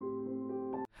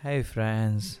Hey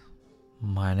friends,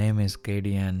 my name is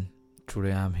KD and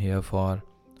today I'm here for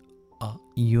a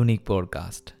unique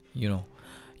podcast. You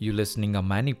listening a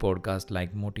many podcast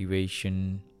like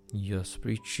motivation, your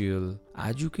spiritual,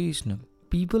 educational.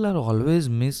 People are always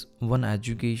miss one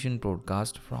education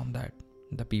podcast from that.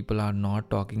 The people are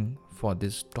not talking for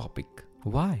this topic.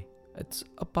 Why? It's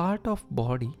a part of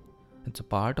body. It's a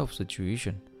part of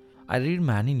situation. I read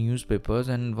many newspapers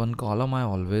and one column I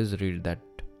always read that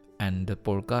and the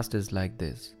podcast is like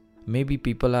this. Maybe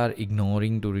people are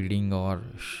ignoring to reading or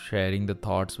sharing the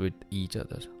thoughts with each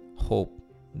other. Hope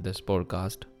this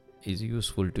podcast is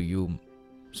useful to you.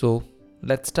 So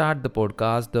let's start the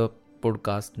podcast. The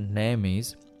podcast name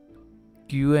is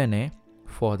Q&A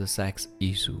for the sex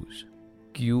issues.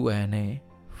 Q&A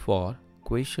for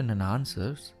question and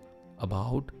answers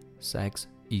about sex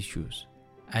issues.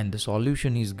 And the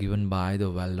solution is given by the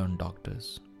well-known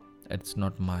doctors. It's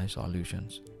not my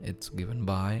solutions. It's given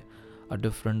by a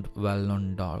different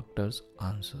well-known doctor's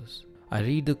answers. I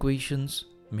read the questions.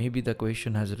 Maybe the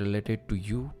question has related to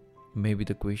you. Maybe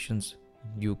the questions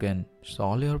you can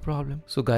solve your problem. So guys,